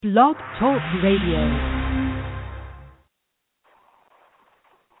Blog Talk Radio.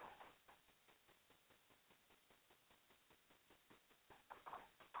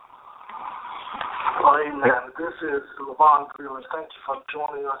 Well, amen. This is Levon Greeley. Thank you for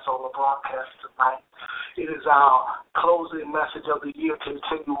joining us on the broadcast tonight. It is our closing message of the year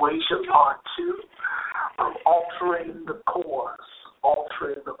continuation, part 2 of Altering the Course.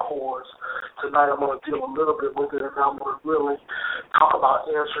 Altering the Course. Tonight I'm going to deal a little bit with it, and I'm going to really talk about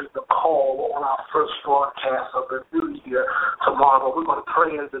answering the call on our first broadcast of the new year tomorrow. We're going to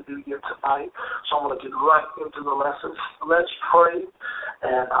pray in the new year tonight, so I'm going to get right into the lesson. Let's pray,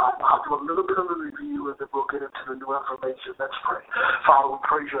 and I'll do a little bit of a review, and then we'll get into the new information. Let's pray. Father, we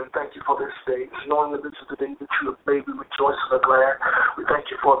praise you and thank you for this day. Knowing that this is the day that you have made, we rejoice and are glad. We thank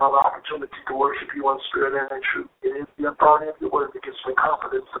you for another opportunity to worship you in spirit and in truth. It is the authority of your word that gives me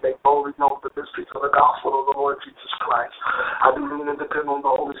confidence to make boldly known the mysteries of the gospel of the Lord Jesus Christ. I do lean and depend on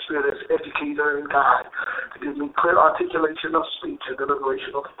the Holy Spirit as educator and guide to give me clear articulation of speech and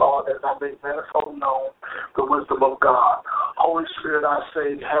deliberation of thought as I make manifold known the wisdom of God. Holy Spirit, I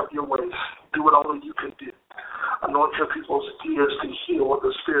say, have your way. Do what only you can do. Anoint your people's ears to hear what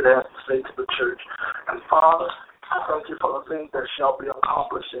the Spirit has to say to the church. And Father, I thank you for the things that shall be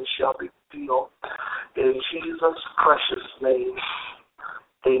accomplished and shall be revealed. In Jesus' precious name,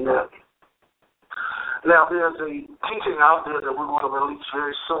 amen. Now, there's a teaching out there that we're going to release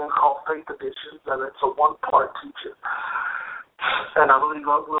very soon called Faith Editions, and it's a one-part teaching. And I believe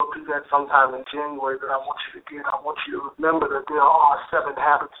we'll do that sometime in January, but I want you to remember that there are 7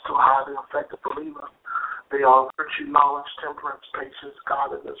 habits to a highly effective believer. They are virtue, knowledge, temperance, patience,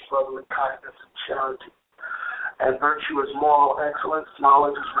 godliness, brotherly kindness, and charity. And virtue is moral excellence,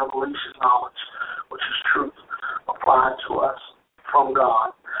 knowledge is revelation knowledge, which is truth applied to us from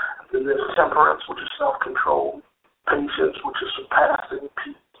God. And then there's temperance, which is self-control, patience, which is surpassing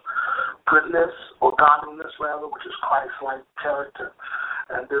peace, goodness, or godliness rather, which is Christ-like character.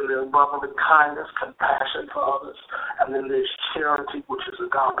 And then there's brotherly kindness, compassion for others. And then there's charity, which is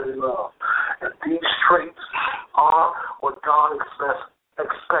agape love. And these traits are what God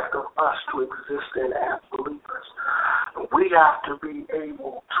expects of us to exist in as believers. We have to be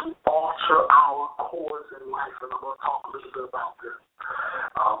able to alter our course in life, and I'm going to talk a little bit about this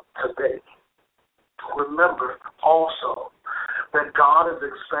today. Remember also that God is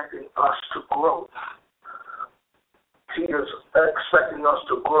expecting us to grow. He is expecting us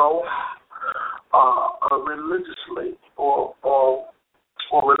to grow religiously or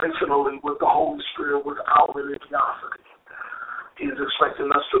relationally with the Holy Spirit without religiosity. He is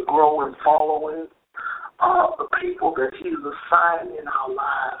expecting us to grow in following the people that He is assigned in our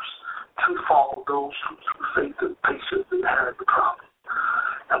lives to follow, those who through faith and patience inherit the promise.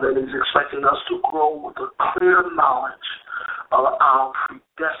 And then He's expecting us to grow with a clear knowledge of our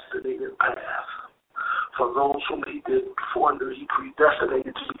predestinated path. For those whom He did foreknew, He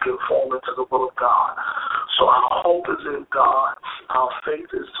predestinated to be conformed to the will of God. So our hope is in God, our faith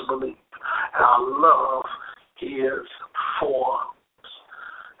is to believe, and our love is for us.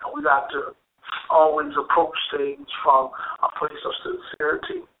 And we got to always approach things from a place of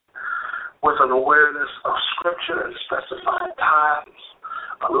sincerity, with an awareness of Scripture and specified times,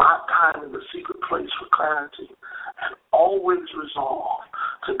 a lot of time in the secret place for clarity, and always resolve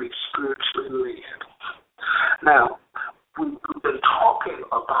to be spiritually led. Now, we've been talking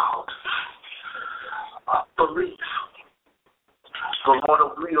about belief. The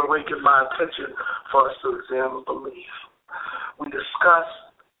Lord reawakened my attention for us to examine belief. We discussed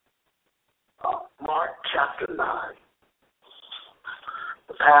Mark chapter 9,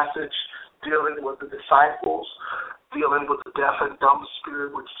 the passage dealing with the disciples, dealing with the deaf and dumb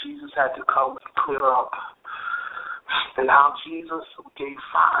spirit, which Jesus had to come and clear up, and how Jesus gave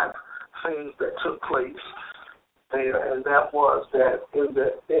 5 things that took place there, and that was that in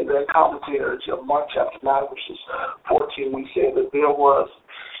that commentary of Mark chapter 9, verses 14, we said that there was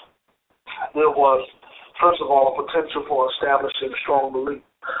first of all a potential for establishing strong belief,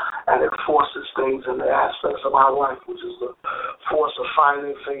 and it forces things in the aspects of our life, which is the force of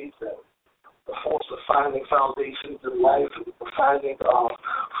finding faith and the force of finding foundations in life and the finding of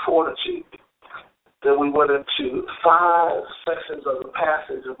fortitude. Then we went into 5 sections of the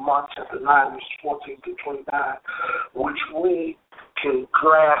passage of Mark chapter 9, verses 14 to 29, which we can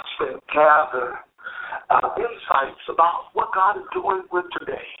grasp and gather insights about what God is doing with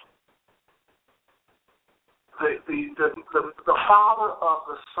today. The father of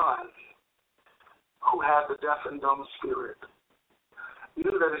the son who had the deaf and dumb spirit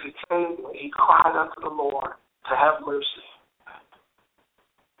knew that if he came and he cried unto the Lord to have mercy,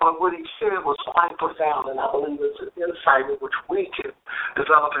 But what he said was quite profound, and I believe it's an insight in which we can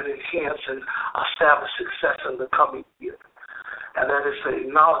develop and enhance and establish success in the coming year. And that is to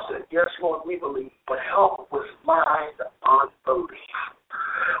acknowledge that, yes, Lord, we believe, but help with my unbelief.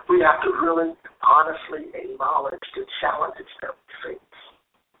 We have to really honestly acknowledge the challenges that we face.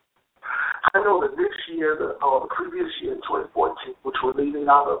 I know that this year, or the previous year, 2014, which we're leaving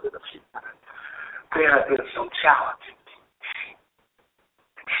out of in a few minutes, there have been some challenges.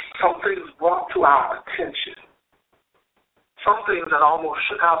 Some things brought to our attention. Some things that almost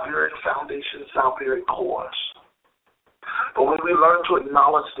shook our very foundations, our very cores. But when we learn to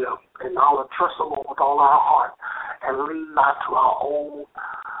acknowledge them, trust the Lord with all our heart, and lean not to our own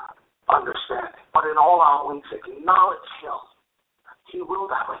understanding, but in all our ways acknowledge Him, He will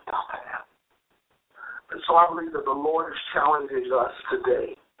direct our path. And so I believe that the Lord is challenging us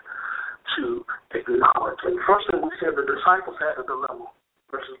today to acknowledge. And first thing we said, the disciples had a dilemma.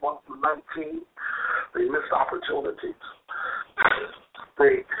 Verses 1 through 19, they missed opportunities.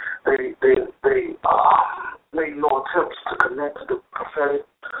 They made no attempts to connect to the prophetic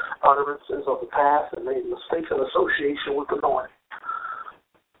utterances of the past and made mistaken association with the anointing.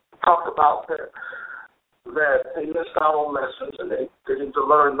 Talked about that they missed out on lessons and they need to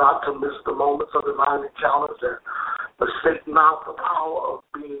learn not to miss the moments of divine encounters and mistake not the power of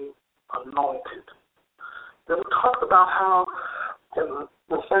being anointed. Then we talked about how, and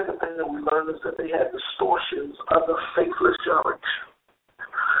the second thing that we learned is that they had distortions of the faithless generation.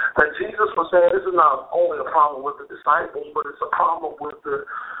 That Jesus was saying this is not only a problem with the disciples, but it's a problem with the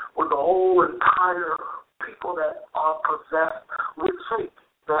whole entire people that are possessed with faith,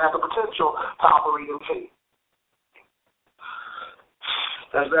 that have the potential to operate in faith.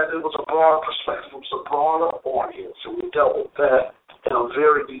 And that it was a broad perspective, it was a broader audience, and we dealt with that in a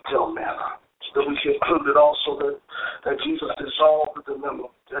very detailed manner. That we concluded also that Jesus dissolved the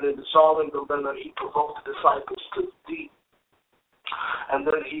dilemma, and in dissolving the dilemma, He provoked the disciples to deep, and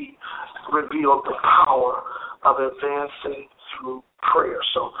then He revealed the power of advancing through prayer.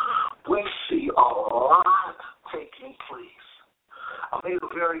 So we see a lot taking place. I made a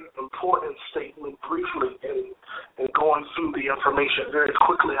very important statement briefly in going through the information very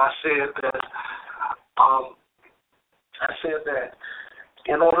quickly. I said that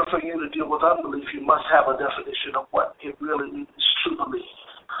in order for you to deal with unbelief, you must have a definition of what it really means to believe.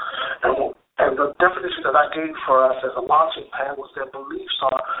 And the definition that I gave for us as a launching pad was that beliefs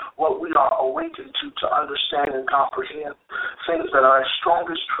are what we are awakened to understand and comprehend things that are as strong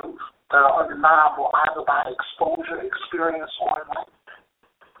as truth, that are undeniable either by exposure, experience, or enlightenment.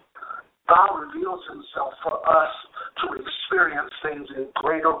 God reveals Himself for us to experience things in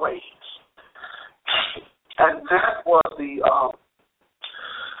greater ways. And that was the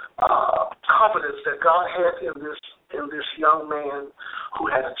confidence that God had in this young man who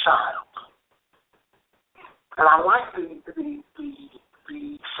had a child. And I like the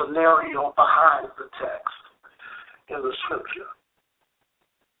scenario behind the text in the scripture.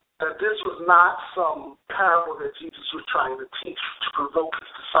 That this was not some parable that Jesus was trying to teach to provoke His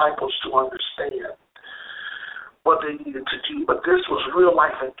disciples to understand what they needed to do, but this was real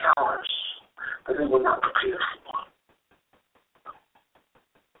life encounters that they were not prepared for.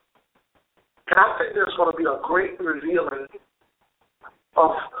 And I think there's going to be a great revealing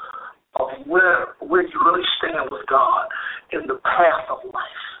of where you really stand with God in the path of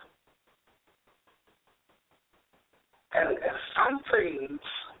life. And some things,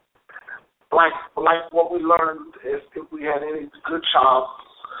 like what we learned if we had any good jobs,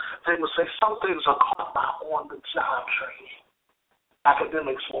 they would say some things are caught by on-the-job training.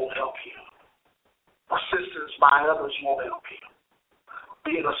 Academics won't help you. Assistance by others won't help you.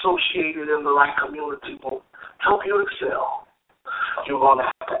 Being associated in the right community will help you excel. You're going to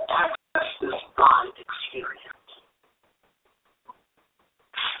have to access this by experience.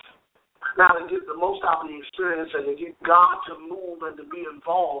 Now, to get the most out of the experience and to get God to move and to be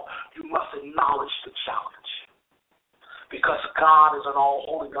involved, you must acknowledge the challenge. Because God is an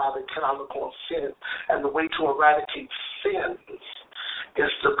all-holy God that cannot look on sin. And the way to eradicate sin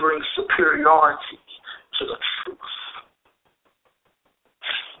is to bring superiority to the truth.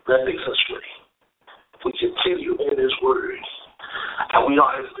 That makes us free. If we continue in His word, and we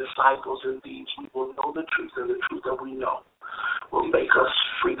are His disciples indeed, we will know the truth, and the truth that we know will make us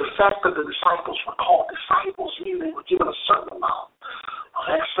free. The fact that the disciples were called disciples means they were given a certain amount of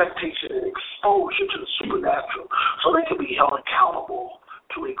expectation and exposure to the supernatural so they could be held accountable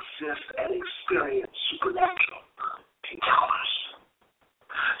to exist and experience supernatural encounters.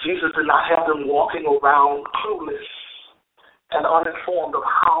 Jesus did not have them walking around clueless and uninformed of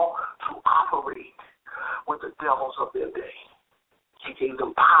how to operate with the devils of their day. He gave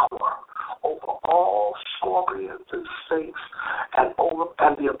them power over all scorpions and snakes and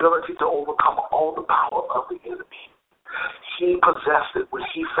the ability to overcome all the power of the enemy. He possessed it when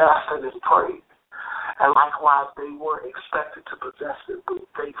he fasted and prayed. And likewise, they were expected to possess it when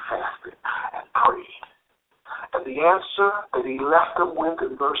they fasted and prayed. And the answer that he left them with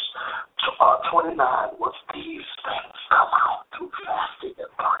in verse 29 was, these things come out through fasting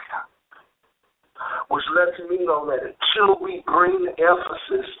and prayer. Which lets me know that until we bring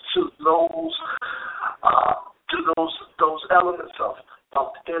emphasis to those elements of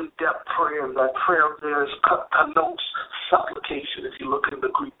in-depth prayer, and that prayer there connotes supplication if you look in the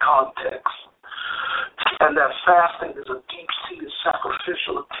Greek context. And that fasting is a deep-seated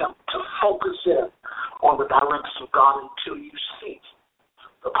sacrificial attempt to focus in on the direction of God until you see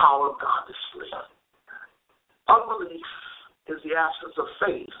the power of God displayed. Unbelief is the absence of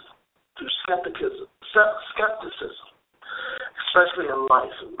faith through skepticism, especially in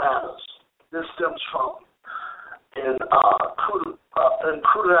life and matters. This stems from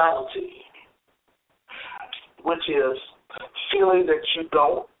incredulity, which is feeling that you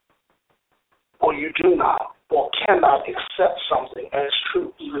don't, or you do not, or cannot accept something as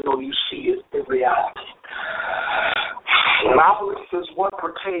true, even though you see it in reality. And I believe is what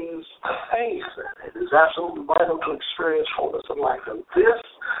pertains to faith. It is absolutely vital to experience fullness of life. And this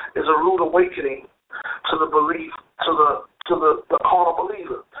is a rude awakening to the belief, to the carnal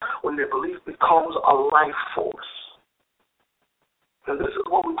believer, when their belief becomes a life force. And this is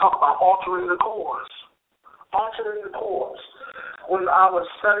what we talk about, altering the course. Altering the course. When I was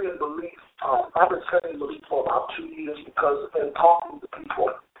studying belief, I've been studying belief for about 2 years, because in talking to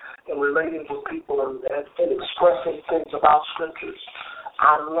people and relating with people and expressing things about scriptures,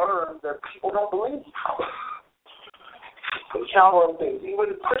 I learned that people don't believe. They count on things,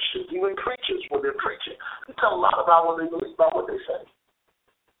 even Christians, even preachers, when they're preaching, they tell a lot about what they believe, about what they say.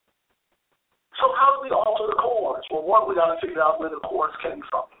 So how do we alter the course? Well, one, we got to figure out where the course came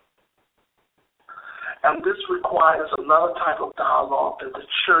from. And this requires another type of dialogue that the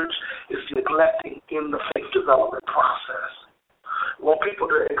church is neglecting in the faith development process. We want people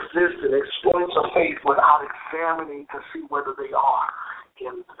to exist and experience a faith without examining to see whether they are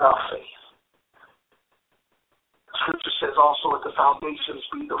in the faith. Scripture says also, if the foundations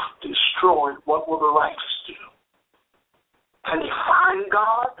be destroyed, what will the righteous do? Can you find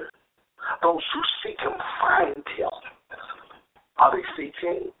God? Those who seek him find him. Are they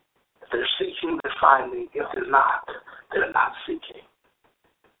seeking? If they're seeking, they're finding. If they're not seeking.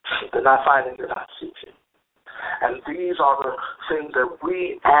 If they're not finding, they're not seeking. And these are the things that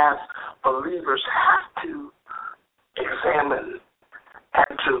we as believers have to examine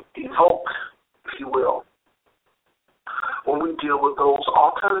and to evoke, if you will, when we deal with those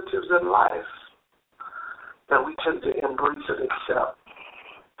alternatives in life that we tend to embrace and accept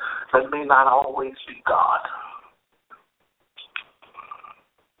that may not always be God.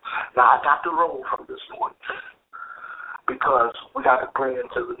 Now, I got to roll from this point because we got to bring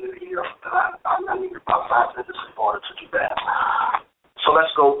into the new year. I need about 5 minutes in order to do that. So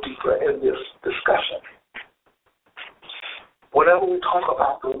let's go deeper in this discussion. Whenever we talk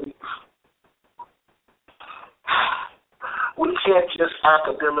about belief, we can't just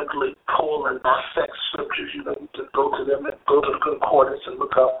academically pull and dissect scriptures. You know, you can go to them and go to the concordance and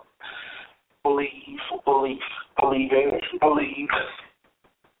look up believe, believing, believe.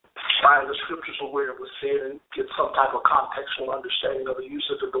 Find the scriptures of where it was said and get some type of contextual understanding of the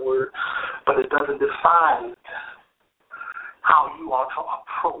usage of the word, but it doesn't define how you are to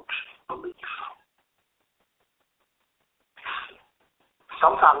approach belief.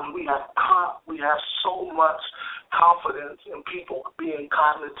 Sometimes we have so much confidence in people being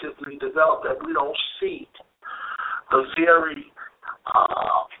cognitively developed that we don't see the very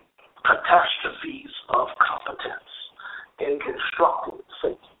catastrophes of competence in constructing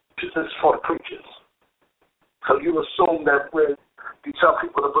faith. This is for the preachers. So you assume that when you tell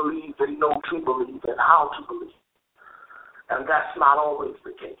people to believe, they know to believe and how to believe. And that's not always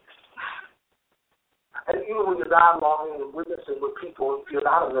the case. And even when you're dialoguing and witnessing with people, if you're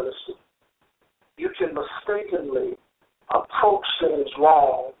not a minister, you can mistakenly approach things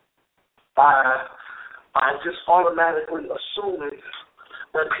wrong by just automatically assuming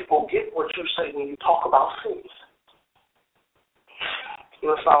that people get what you say when you talk about faith.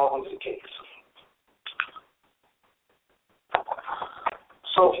 That's not always the case.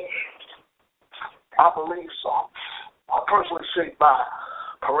 So, our beliefs are personally shaped by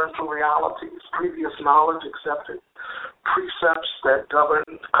parental realities, previous knowledge, accepted precepts that govern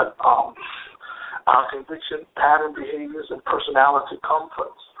our conviction, pattern behaviors, and personality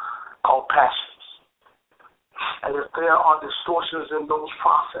comforts called passions. And if there are distortions in those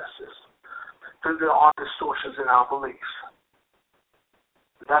processes, then there are distortions in our beliefs.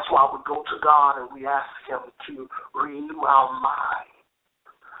 That's why we go to God and we ask Him to renew our mind,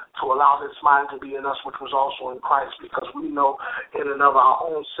 to allow this mind to be in us, which was also in Christ, because we know in and of our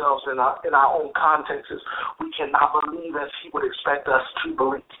own selves, in our own contexts, we cannot believe as He would expect us to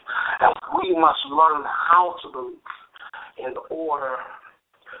believe. And we must learn how to believe in order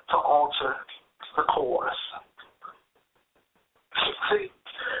to alter the course. See,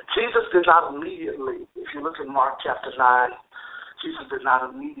 Jesus did not immediately, if you look in Mark chapter 9, Jesus did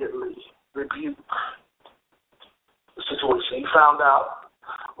not immediately rebuke the situation. He found out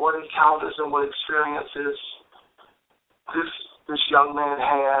what encounters and what experiences this young man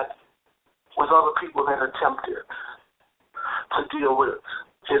had with other people that attempted to deal with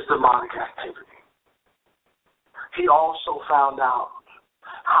his demonic activity. He also found out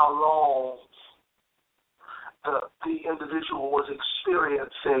how long the individual was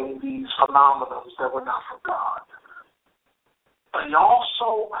experiencing these phenomena that were not from God. But he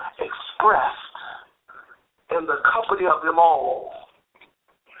also expressed in the company of them all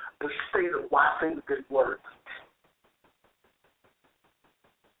the state of why things didn't work.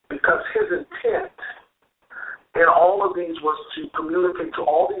 Because his intent in all of these was to communicate to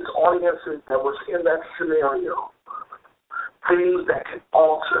all these audiences that was in that scenario things that can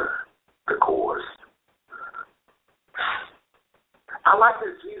alter the course. I like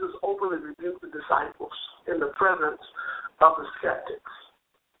that Jesus openly rebuked the disciples in the presence of the skeptics.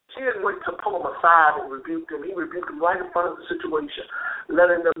 He didn't wait to pull them aside and rebuke them. He rebuked them right in front of the situation,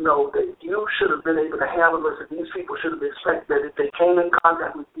 letting them know that you should have been able to handle this, and these people should have expected that if they came in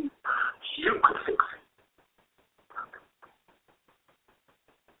contact with you, you could fix it.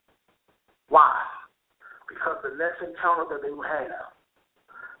 Why? Because the next encounter that they would have,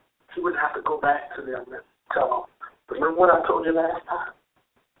 he would have to go back to them and tell them, remember what I told you last time?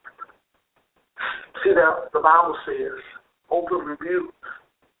 See, now, the Bible says, open rebuke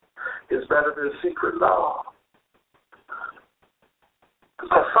is better than secret love.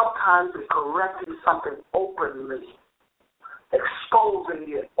 Because sometimes in correcting something openly, exposing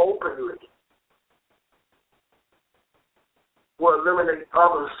it openly, will eliminate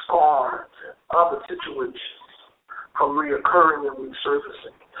other scars, other situations from reoccurring and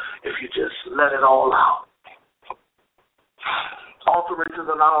resurfacing if you just let it all out. Alterations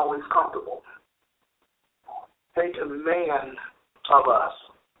are not always comfortable. They demand of us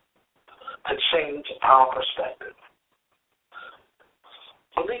to change our perspective.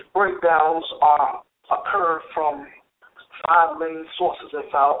 Belief breakdowns occur from 5 main sources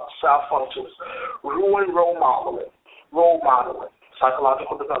and functions: ruin, role modeling,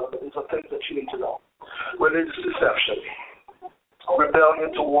 psychological development. These are things that you need to know. Religious deception,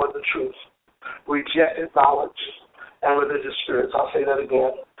 rebellion toward the truth, rejected knowledge, and religious spirits. I'll say that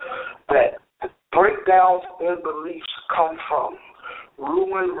again. That breakdowns in beliefs come from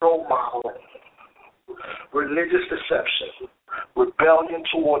ruin, role modeling, religious deception, rebellion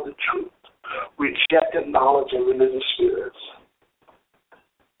toward the truth, rejected knowledge, and religious spirits.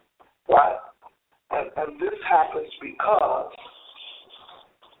 Right? And this happens because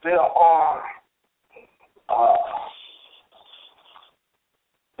there are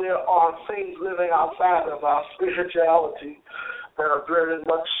things living outside of our spirituality that are very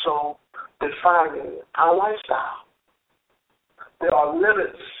much so defining our lifestyle. There are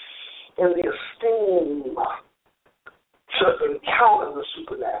limits in the esteem to encounter the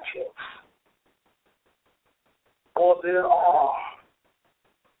supernatural. Or there are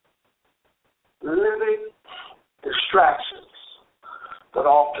living distractions that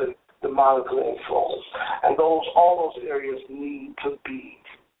often demonically influence. And all those areas need to be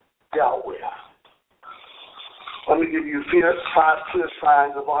dealt with. Let me give you 5 clear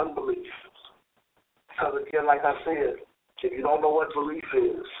signs of unbelief. Because again, like I said, if you don't know what belief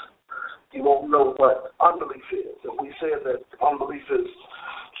is, you won't know what unbelief is. And we said that unbelief is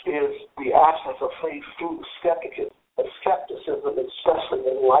the absence of faith through skepticism, especially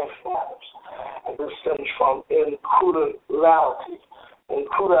in life matters. And this stems from incredulity,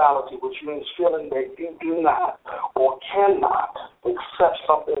 which means feeling that you do not or cannot accept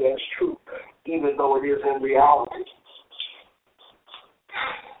something as true, even though it is in reality.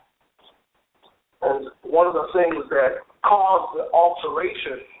 And one of the things that caused the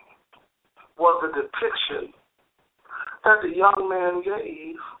alteration was the depiction that the young man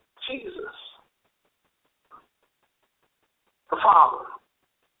gave Jesus. The Father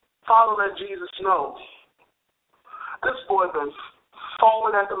let Jesus know, this boy been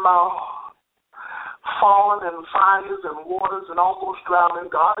falling at the mouth, falling in fires and waters and almost drowning.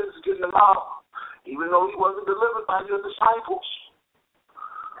 God is getting him out. even though he wasn't delivered by your disciples.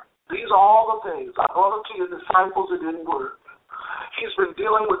 These are all the things. I brought them to your disciples, it didn't work. He's been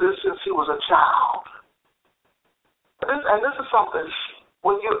dealing with this since he was a child. And this is something,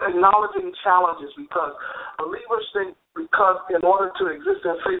 when you're acknowledging challenges, because believers think because in order to exist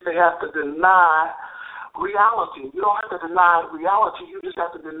in faith, they have to deny reality. You don't have to deny reality. You just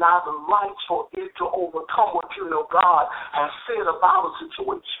have to deny the right for it to overcome what you know God has said about a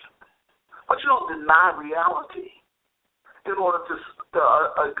situation. But you don't deny reality in order to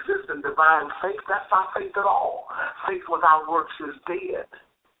exist in divine faith. That's not faith at all. Faith without works is dead.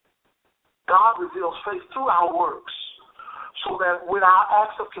 God reveals faith through our works, so that with our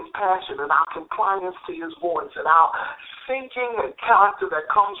acts of compassion and our compliance to his voice and our thinking and character that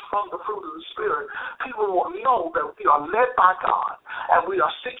comes from the fruit of the Spirit, people will know that we are led by God and we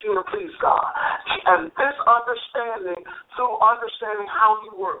are seeking to please God. And this understanding, through understanding how he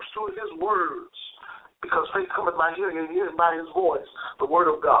works, through his words, because faith cometh by hearing and hearing by his voice, the word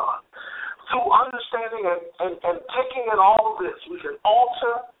of God. Through understanding and taking in all of this, we can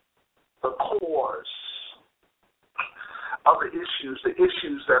alter the cores of the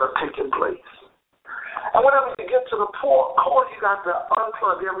issues that are taking place. And whenever you get to the core, you got to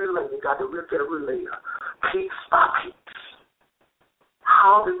unplug every layer. You got to rip every layer, piece by piece.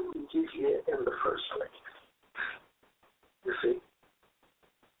 How did we get here in the first place? You see?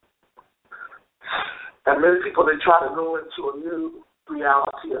 And many people, they try to go into a new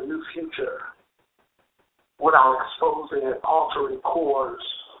reality, a new future, without exposing and altering cores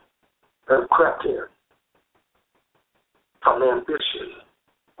that have crept in from the ambition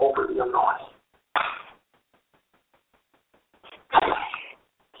over the anointing.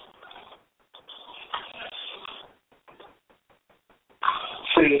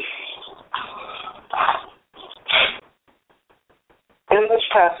 See, in this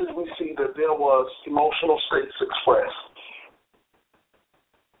passage we see that there was emotional states expressed.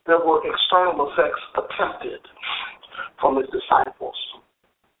 There were external effects attempted from his disciples.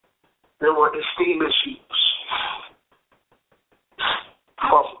 There were esteem issues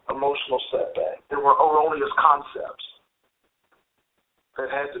from emotional setback. There were erroneous concepts that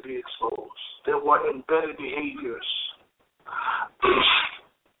had to be exposed. There were embedded behaviors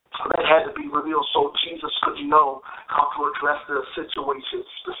that had to be revealed so Jesus could know how to address the situation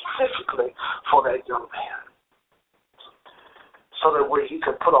specifically for that young man, so that way he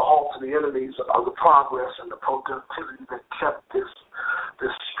could put a halt to the enemies of the progress and the productivity that kept this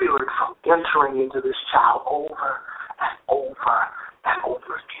spirit from entering into this child over and over and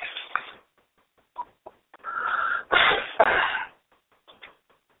over again.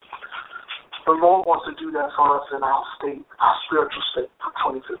 The Lord wants to do that for us in our state, our spiritual state for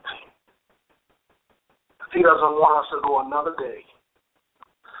 2015. He doesn't want us to go another day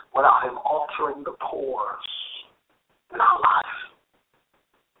without him altering the pores in our life.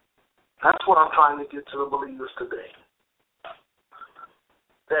 That's what I'm trying to get to the believers today.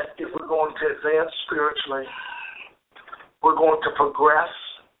 That if we're going to advance spiritually, we're going to progress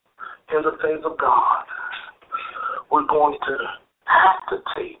in the things of God, we're going to have to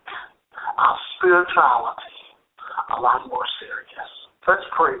take our spirituality a lot more serious. Let's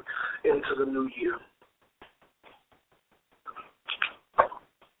pray into the new year.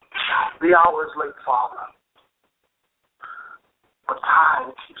 The hour is late, Father, but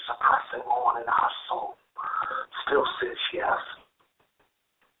time keeps pressing on in our soul. Still says yes.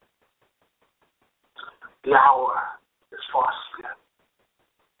 The hour is far spent.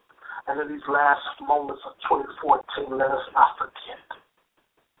 And in these last moments of 2014, let us not forget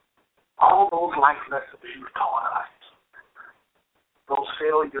all those life lessons you've taught us, those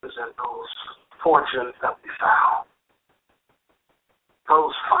failures and those fortunes that we found,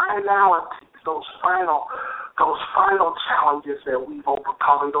 those finalities, those final challenges that we've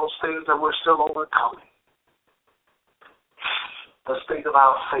overcome, and those things that we're still overcoming. The state of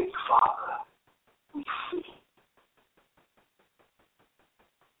our faith, Father, we see.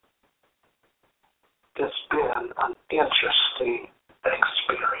 It's been an interesting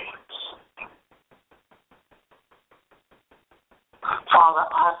experience. Father,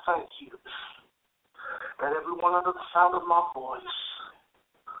 I thank you that everyone under the sound of my voice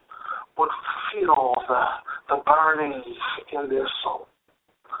would feel the burning in their soul,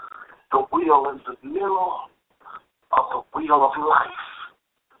 the wheel in the middle of the wheel of life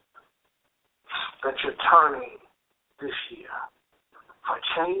that you're turning this year for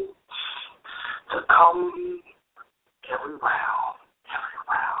change to come every round.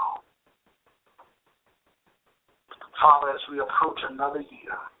 Father, as we approach another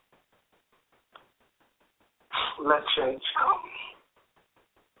year, let change come.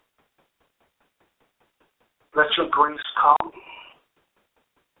 Let your grace come.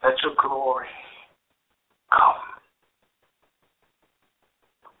 Let your glory come.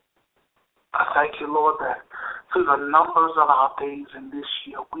 I thank you, Lord, that through the numbers of our days in this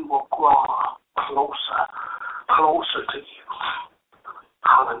year, we will grow closer to you.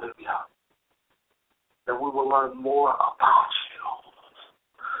 Hallelujah. That we will learn more about you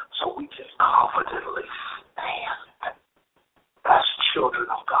so we can confidently stand as children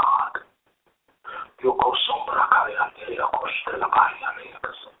of God.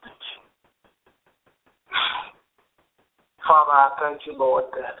 Father, I thank you, Lord,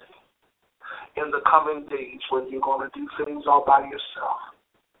 that in the coming days when you're going to do things all by yourself,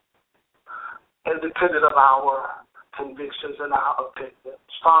 independent of our convictions and our opinions,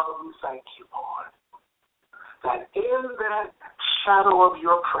 Father, we thank you, Lord, that in that shadow of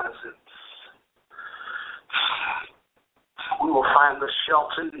your presence, we will find the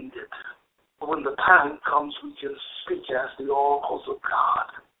shelter needed. When the time comes, we can speak as the oracles of God,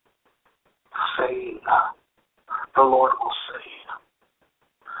 saying, the Lord will save.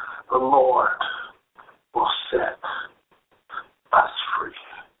 The Lord will set us free.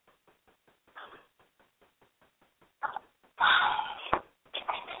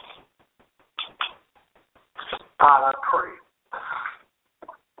 God, I pray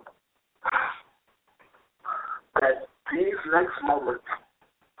that these next moments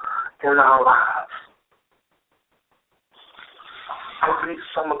in our lives will be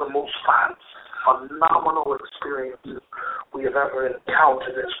some of the most phenomenal experiences we have ever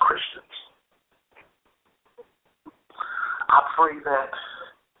encountered as Christians. I pray that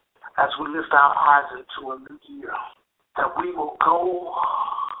as we lift our eyes into a new year, that we will go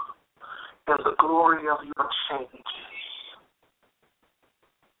in the glory of your changes,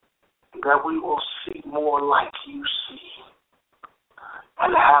 that we will see more like you see,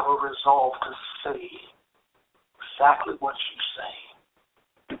 and have a resolve to say exactly what you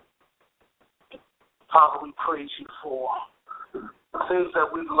say. Father, we praise you for the things that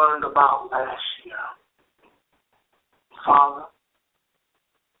we've learned about last year. Father,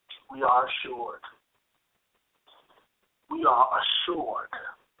 we are assured. We are assured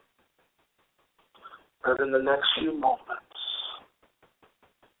that in the next few moments,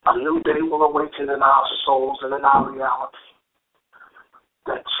 a new day will awaken in our souls and in our reality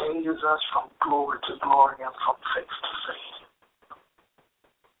that changes us from glory to glory and from faith to faith.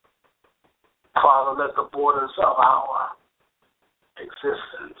 Father, let the borders of our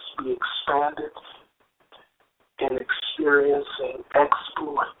existence be expanded in experiencing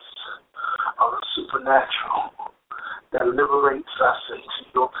exploits of the supernatural that liberates us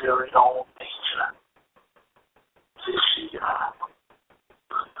into your very own nature this year.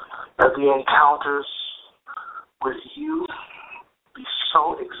 Let the encounters with you be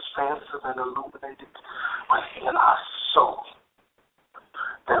so expansive and illuminated within us so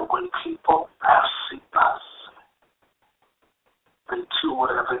that when people have seen us, they too would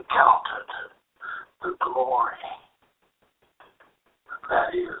have encountered the glory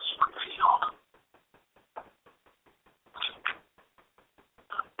that is revealed.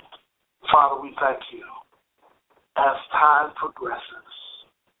 Father, we thank you. As time progresses,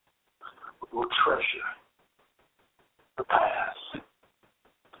 we will treasure the past.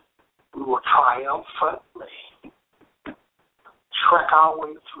 We will triumphantly trek our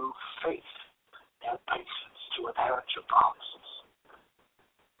way through faith and patience to inherit your promises.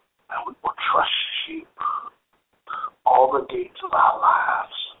 And we will trust you all the days of our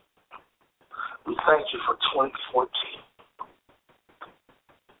lives. We thank you for 2014.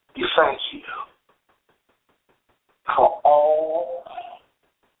 We thank you for all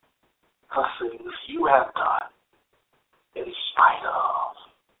the things you have done in spite of.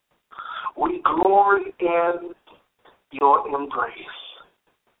 We glory in your embrace.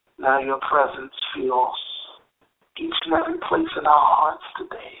 Now your presence fills each and every place in our hearts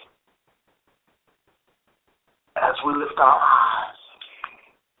today. As we lift our eyes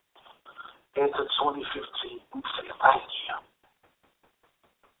into 2015, we say thank you.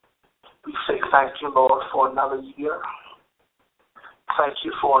 We say thank you, Lord, for another year. Thank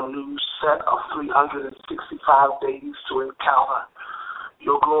you for a new set of 365 days to encounter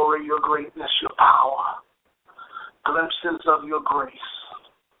your glory, your greatness, your power, glimpses of your grace.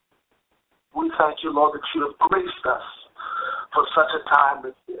 We thank you, Lord, that you have graced us for such a time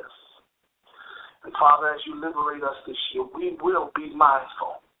as this. And Father, as you liberate us this year, we will be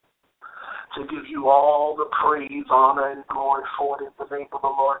mindful to give you all the praise, honor, and glory for it in the name of the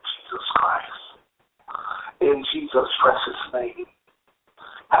Lord Jesus Christ. In Jesus' precious name,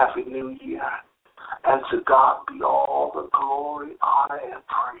 Happy New Year. And to God be all the glory, honor, and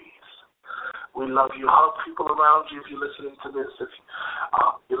praise. We love you. Hug people around you if you're listening to this. If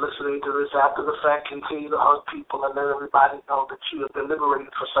you're listening to this after the fact, continue to hug people and let everybody know that you have been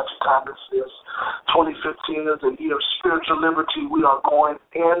liberated for such a time as this. 2015 is a year of spiritual liberty. We are going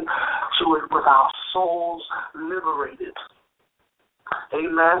into it with our souls liberated.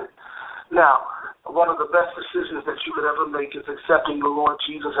 Amen. Now, one of the best decisions that you could ever make is accepting the Lord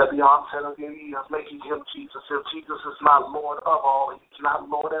Jesus at the onset of your years, making him Jesus. If Jesus is not Lord of all, he's not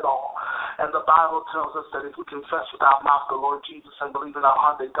Lord at all. And the Bible tells us that if we confess with our mouth the Lord Jesus and believe in our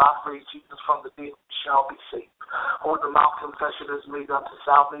heart that God raised Jesus from the dead, we shall be saved. For with the mouth confession is made unto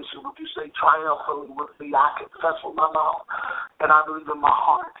salvation. Would you say triumphantly with me, I confess with my mouth and I believe in my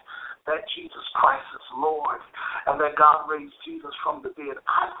heart that Jesus Christ is Lord and that God raised Jesus from the dead.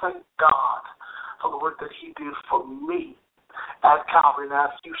 I thank God for the work that he did for me at Calvary. Now,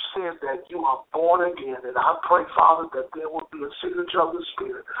 if you said that you are born again, and I pray, Father, that there will be a signature of the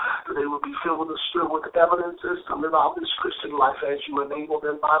Spirit, that they will be filled with the Spirit with evidences to live out this Christian life as you enable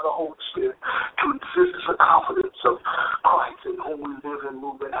them by the Holy Spirit to exist as a confidence of Christ in whom we live and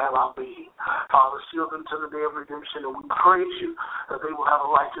move and have our being. Father, seal them to the day of redemption, and we praise you that they will have a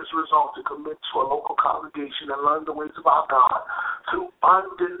righteous resolve to commit to a local congregation and learn the ways of our God through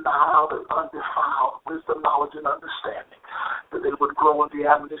undenied and undefiled wisdom, knowledge, and understanding, that they would grow in the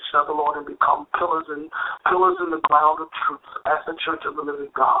admonition of the Lord and become pillars in the ground of truth as the church of the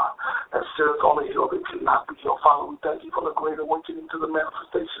living God that sits on a hill that cannot be held. Father, we thank you for the great awakening to the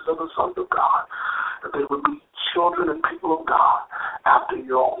manifestations of the sons of God, that they would be children and people of God after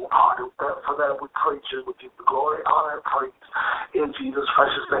your own heart. And for that we praise you. We give you glory, honor, and praise in Jesus'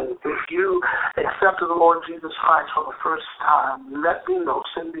 precious name. If you accepted the Lord Jesus Christ for the first time, let me know.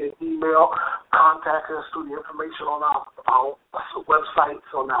 Send me an email. Contact us through the information on our websites,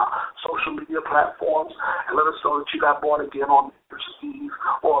 on our social media platforms, and let us know that you got born again on New Year's Eve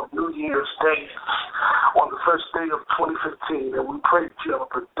or New Year's Day on the first day of 2015. And we pray that you have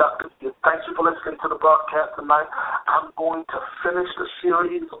a productive year. Thank you for listening to the broadcast tonight. I'm going to finish the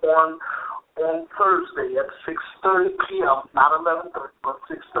series on Thursday at 6:30 p.m., not 11:30, but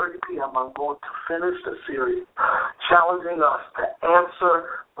 6:30 p.m. I'm going to finish the series challenging us to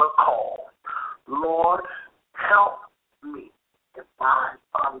answer the call. Lord, help me in my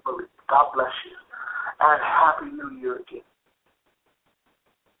unbelief. God bless you, and Happy New Year again.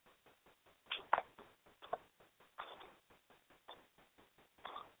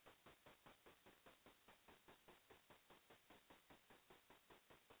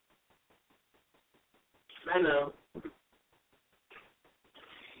 I know.